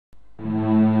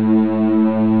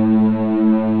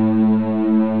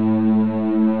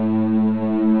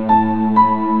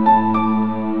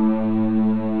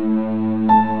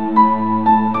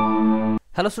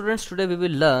Hello students, today we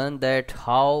will learn that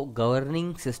how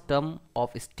governing system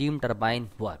of steam turbine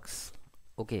works.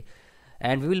 Okay,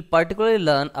 and we will particularly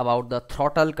learn about the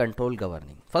throttle control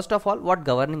governing. First of all, what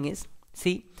governing is?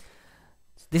 See,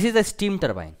 this is a steam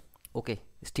turbine. Okay,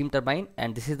 steam turbine,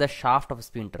 and this is the shaft of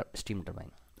steam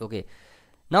turbine. Okay,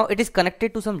 now it is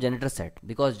connected to some generator set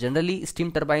because generally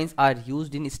steam turbines are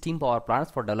used in steam power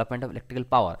plants for development of electrical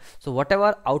power. So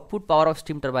whatever output power of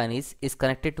steam turbine is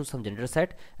connected to some generator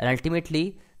set, and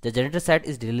ultimately the generator set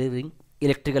is delivering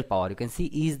electrical power. You can see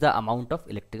E is the amount of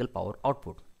electrical power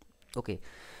output. Okay,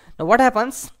 now what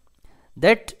happens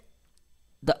that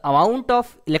the amount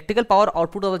of electrical power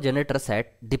output of the generator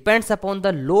set depends upon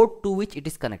the load to which it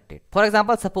is connected. For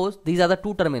example, suppose these are the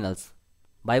two terminals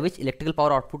by which electrical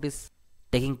power output is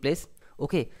taking place.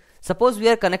 Okay, suppose we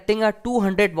are connecting a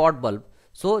 200 watt bulb,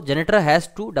 so generator has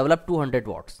to develop 200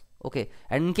 watts. Okay,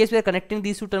 and in case we are connecting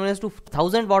these two terminals to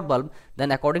 1000 watt bulb,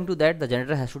 then according to that the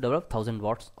generator has to develop 1000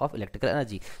 watts of electrical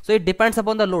energy. So it depends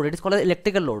upon the load. It is called as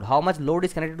electrical load, how much load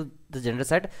is connected to the generator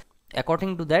set.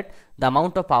 According to that, the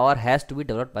amount of power has to be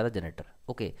developed by the generator.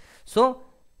 Okay, so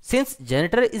since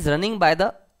generator is running by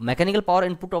the mechanical power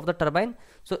input of the turbine,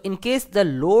 so in case the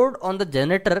load on the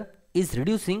generator is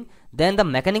reducing, then the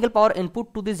mechanical power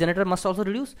input to this generator must also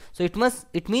reduce. So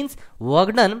it means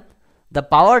work done, the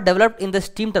power developed in the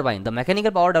steam turbine, the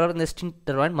mechanical power developed in the steam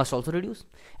turbine must also reduce.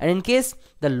 And in case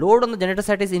the load on the generator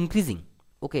set is increasing,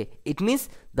 okay, it means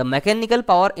the mechanical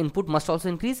power input must also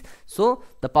increase, so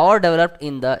the power developed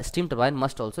in the steam turbine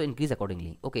must also increase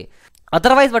accordingly. Okay,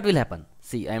 otherwise what will happen?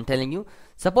 See, I am telling you,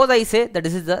 suppose I say that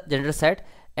this is the generator set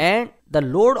and the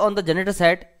load on the generator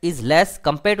set is less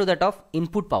compared to that of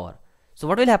input power. So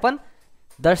what will happen?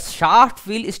 The shaft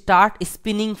will start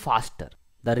spinning faster.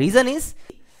 The reason is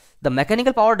the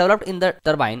mechanical power developed in the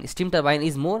turbine, steam turbine,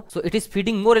 is more, so it is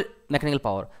feeding more mechanical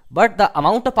power, but the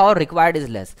amount of power required is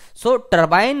less. So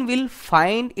turbine will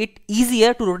find it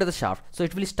easier to rotate the shaft, so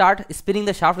it will start spinning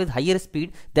the shaft with higher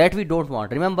speed that we don't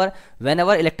want. Remember,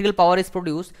 whenever electrical power is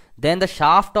produced, then the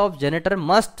shaft of generator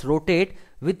must rotate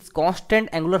with constant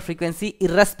angular frequency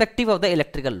irrespective of the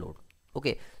electrical load.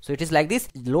 Okay, so it is like this,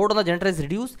 load on the generator is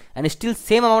reduced and still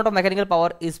same amount of mechanical power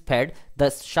is fed, the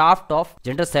shaft of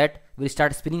generator set will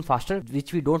start spinning faster,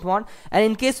 which we don't want. And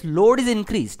in case load is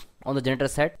increased on the generator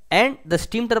set and the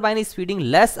steam turbine is feeding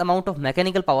less amount of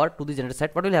mechanical power to the generator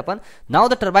set, what will happen? Now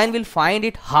the turbine will find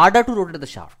it harder to rotate the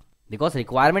shaft because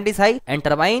requirement is high and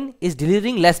turbine is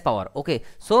delivering less power. Okay,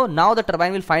 so now the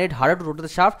turbine will find it harder to rotate the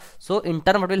shaft, so in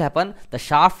turn what will happen? The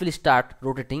shaft will start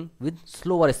rotating with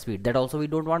slower speed. That also we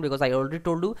don't want, because I already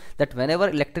told you that whenever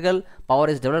electrical power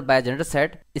is developed by a generator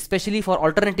set, especially for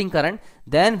alternating current,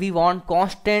 then we want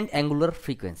constant angular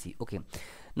frequency. Okay,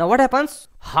 now what happens?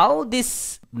 How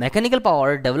this mechanical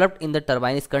power developed in the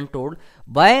turbine is controlled?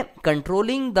 By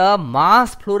controlling the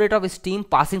mass flow rate of steam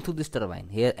passing through this turbine.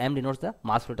 Here M denotes the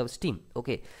mass flow rate of steam.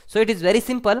 Okay, so it is very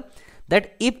simple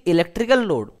that if electrical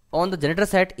load on the generator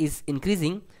set is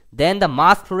increasing, then the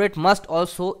mass flow rate must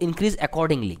also increase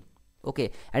accordingly.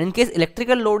 Okay, and in case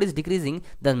electrical load is decreasing,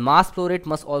 the mass flow rate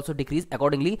must also decrease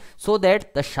accordingly, so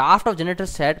that the shaft of generator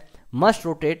set must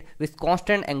rotate with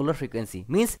constant angular frequency.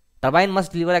 Means turbine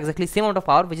must deliver exactly same amount of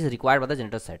power which is required by the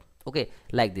generator set. Okay,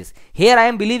 like this. Here I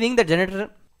am believing that generator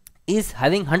is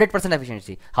having 100%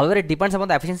 efficiency. However, it depends upon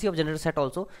the efficiency of generator set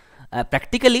also.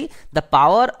 Practically, the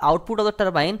power output of the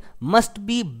turbine must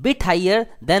be bit higher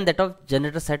than that of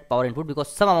generator set power input,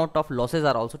 because some amount of losses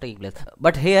are also taking place.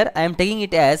 But here I am taking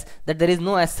it as that there is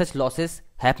no as such losses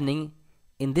happening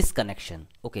in this connection.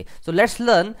 Okay, so let's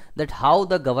learn that how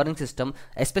the governing system,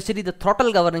 especially the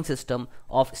throttle governing system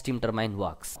of steam turbine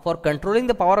works. For controlling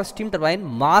the power of steam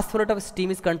turbine, mass flow rate of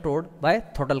steam is controlled by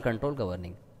throttle control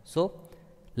governing. So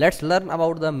let's learn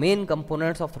about the main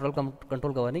components of throttle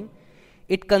control governing.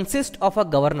 It consists of a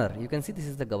governor. You can see this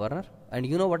is the governor, and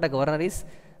you know what a governor is,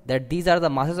 that these are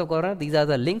the masses of governor, these are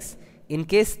the links. In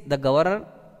case the governor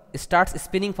starts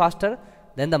spinning faster,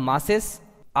 then the masses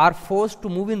are forced to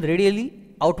move in radially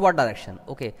outward direction.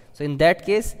 Okay, so in that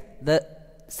case the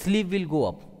sleeve will go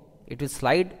up, it will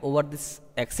slide over this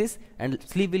axis and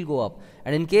sleeve will go up.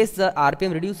 And in case the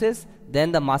RPM reduces,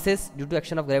 then the masses due to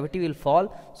action of gravity will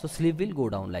fall, so sleeve will go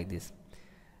down like this.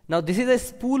 Now this is a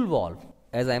spool valve,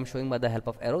 as I am showing by the help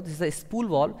of arrow. This is a spool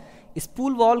valve. A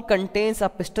spool valve contains a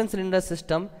piston cylinder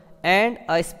system and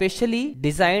a specially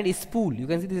designed spool. You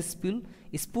can see this is spool.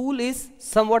 A spool is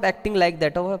somewhat acting like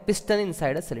that of a piston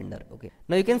inside a cylinder. Okay,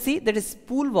 now you can see that a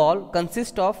spool valve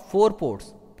consists of 4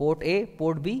 ports: port A,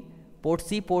 port B, port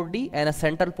C, port D, and a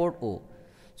central port O.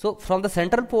 So from the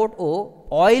central port O,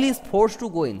 oil is forced to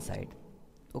go inside.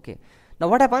 Okay, now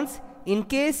what happens in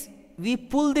case we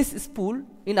pull this spool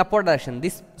in upward direction,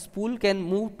 this spool can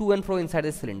move to and fro inside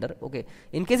the cylinder. Okay,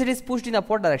 in case it is pushed in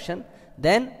upward direction,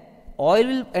 then oil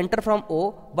will enter from O,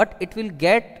 but it will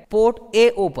get port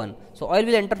A open. So oil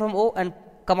will enter from O and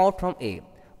come out from A.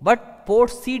 But port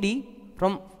CD,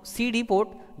 from CD port,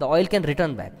 the oil can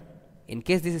return back. In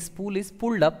case this spool is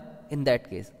pulled up, in that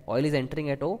case, oil is entering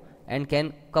at O and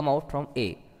can come out from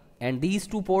A. And these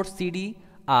two ports CD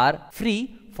are free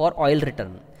for oil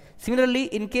return. Similarly,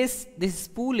 in case this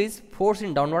spool is forced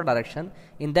in downward direction,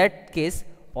 in that case,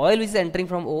 oil which is entering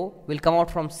from O will come out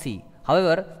from C.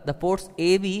 However, the ports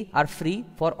A, B are free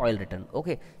for oil return.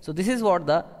 Okay, so this is what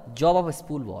the job of a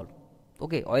spool valve.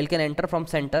 Okay, oil can enter from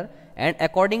center, and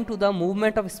according to the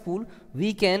movement of spool,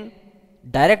 we can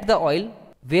direct the oil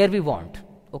where we want.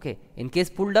 Okay, in case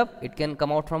pulled up, it can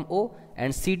come out from O,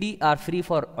 and CD are free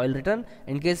for oil return.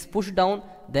 In case pushed down,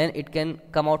 then it can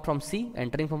come out from C,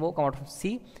 entering from O, come out from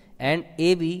C, and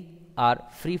AB are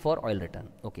free for oil return.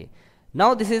 Okay,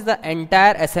 now this is the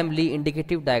entire assembly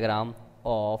indicative diagram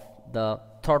of the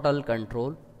throttle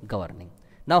control governing.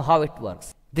 Now how it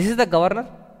works? This is the governor.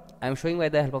 I am showing by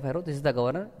the help of arrow. This is the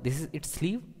governor. This is its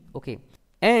sleeve. Okay,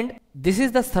 and this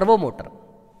is the servo motor.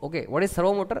 Okay, what is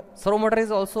servo motor? Servo motor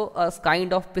is also a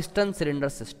kind of piston cylinder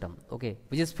system. Okay,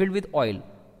 which is filled with oil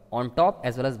on top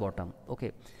as well as bottom.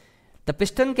 Okay, the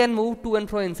piston can move to and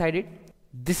fro inside it.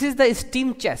 This is the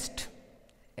steam chest,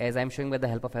 as I am showing by the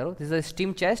help of arrow. This is a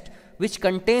steam chest which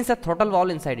contains a throttle valve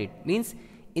inside it. Means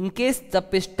in case the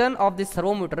piston of this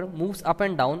servo motor moves up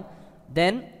and down,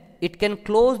 then it can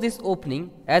close this opening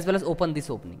as well as open this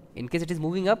opening. In case it is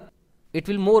moving up, it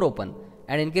will more open,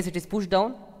 and in case it is pushed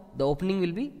down, the opening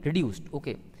will be reduced.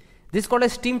 Okay, this is called a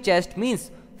steam chest.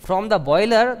 Means from the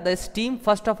boiler, the steam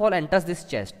first of all enters this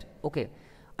chest. Okay,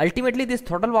 ultimately this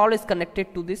throttle valve is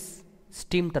connected to this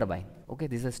steam turbine. Okay,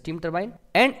 this is a steam turbine,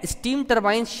 and steam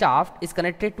turbine shaft is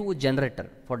connected to a generator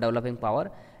for developing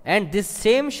power, and this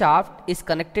same shaft is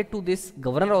connected to this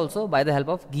governor also by the help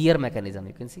of gear mechanism.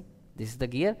 You can see this is the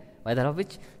gear by the help of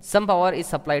which some power is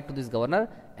supplied to this governor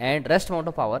and rest amount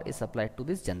of power is supplied to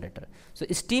this generator. So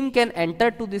steam can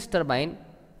enter to this turbine.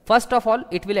 First of all,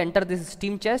 it will enter this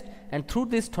steam chest, and through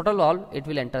this throttle valve it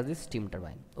will enter this steam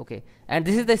turbine. Okay, and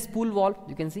this is the spool valve.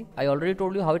 You can see I already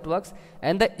told you how it works,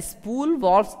 and the spool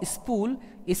valve's spool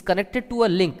is connected to a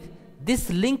link. This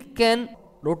link can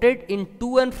rotate in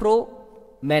to and fro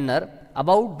manner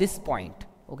about this point.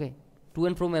 Okay, to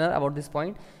and fro manner about this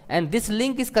point, and this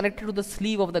link is connected to the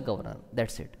sleeve of the governor.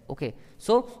 That's it. Okay,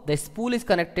 so the spool is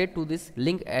connected to this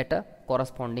link at a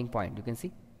corresponding point. You can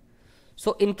see.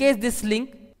 So in case this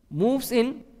link moves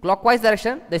in clockwise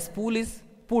direction, the spool is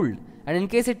pulled, and in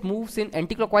case it moves in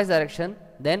anti-clockwise direction,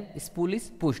 then spool is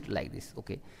pushed like this.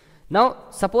 Okay, now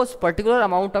suppose particular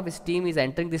amount of steam is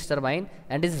entering this turbine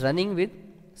and is running with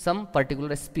some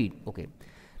particular speed. Okay,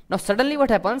 now suddenly what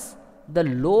happens? The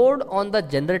load on the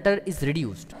generator is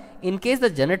reduced. In case the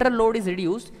generator load is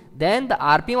reduced, then the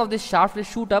RPM of this shaft will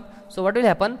shoot up. So what will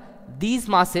happen? These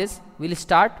masses will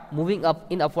start moving up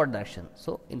in upward direction.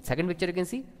 So in second picture you can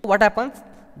see what happens.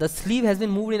 The sleeve has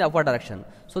been moved in upward direction.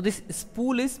 So this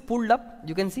spool is pulled up.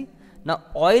 You can see. Now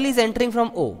oil is entering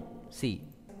from O. See,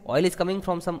 oil is coming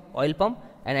from some oil pump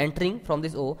and entering from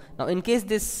this O. Now in case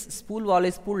this spool valve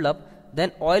is pulled up,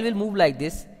 then oil will move like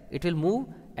this. It will move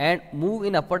and move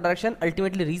in upward direction,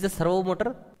 ultimately reach the servo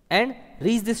motor and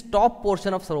reach this top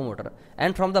portion of servo motor,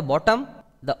 and from the bottom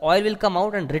the oil will come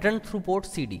out and return through port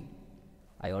CD.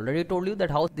 I already told you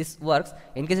that how this works.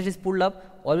 In case it is pulled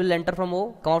up, oil will enter from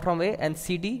O, come out from A, and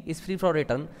CD is free for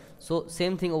return. So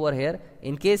same thing over here.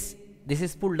 In case this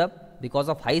is pulled up, because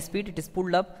of high speed it is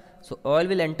pulled up, so oil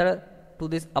will enter to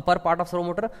this upper part of servo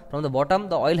motor. From the bottom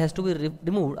the oil has to be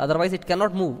removed, otherwise it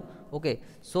cannot move. Okay,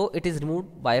 so it is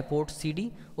removed by port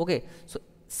CD. Okay, so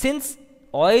since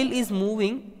oil is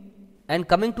moving and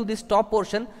coming to this top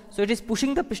portion, so it is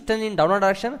pushing the piston in downward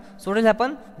direction. So what will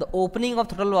happen? The opening of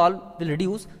throttle valve will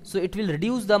reduce, so it will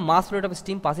reduce the mass flow rate of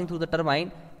steam passing through the turbine,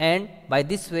 and by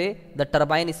this way the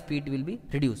turbine speed will be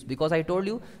reduced, because I told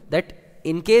you that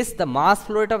in case the mass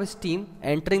flow rate of steam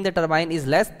entering the turbine is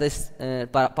less, this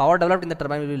power developed in the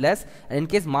turbine will be less, and in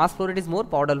case mass flow rate is more,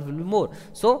 power developed will be more.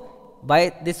 So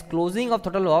by this closing of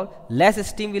throttle valve, less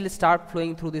steam will start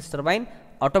flowing through this turbine.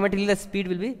 Automatically the speed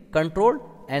will be controlled,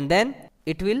 and then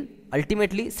it will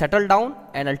ultimately settle down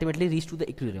and ultimately reach to the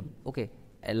equilibrium. Okay,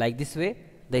 like this way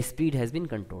the speed has been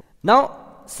controlled.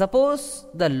 Now suppose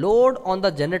the load on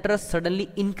the generator suddenly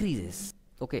increases.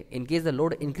 Okay, in case the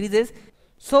load increases,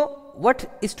 so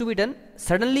what is to be done?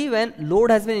 Suddenly when load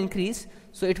has been increased,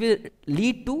 so it will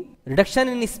lead to reduction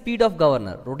in speed of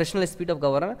governor, rotational speed of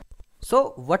governor.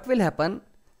 So what will happen?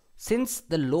 since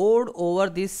the load over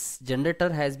this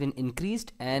generator has been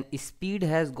increased and speed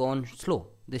has gone slow,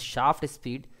 this shaft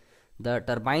speed, the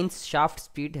turbine's shaft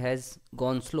speed has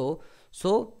gone slow,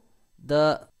 so the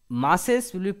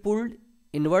masses will be pulled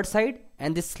inward side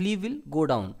and the sleeve will go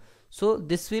down, so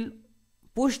this will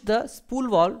push the spool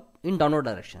valve in downward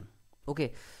direction.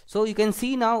 Okay, so you can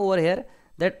see now over here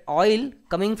that oil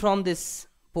coming from this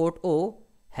port O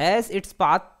has its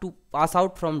path to pass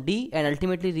out from D and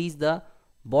ultimately reach the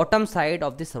bottom side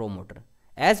of the servo motor,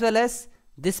 as well as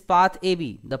this path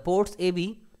AB, the ports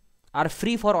AB are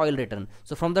free for oil return,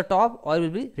 so from the top oil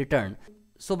will be returned.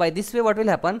 So by this way what will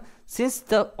happen, since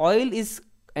the oil is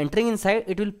entering inside,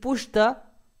 it will push the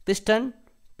piston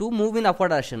to move in upward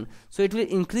direction, so it will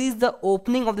increase the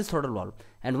opening of this throttle valve,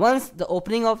 and once the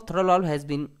opening of throttle valve has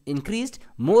been increased,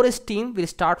 more steam will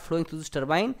start flowing through this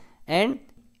turbine and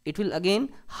it will again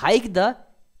hike the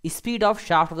speed of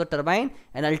shaft of the turbine,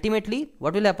 and ultimately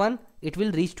what will happen, it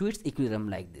will reach to its equilibrium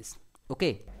like this.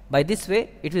 Okay, by this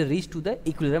way it will reach to the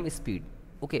equilibrium speed.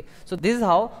 Okay, so this is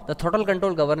how the throttle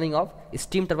control governing of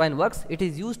steam turbine works. It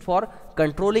is used for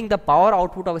controlling the power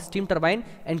output of a steam turbine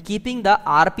and keeping the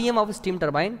RPM of a steam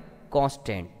turbine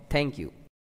constant. Thank you.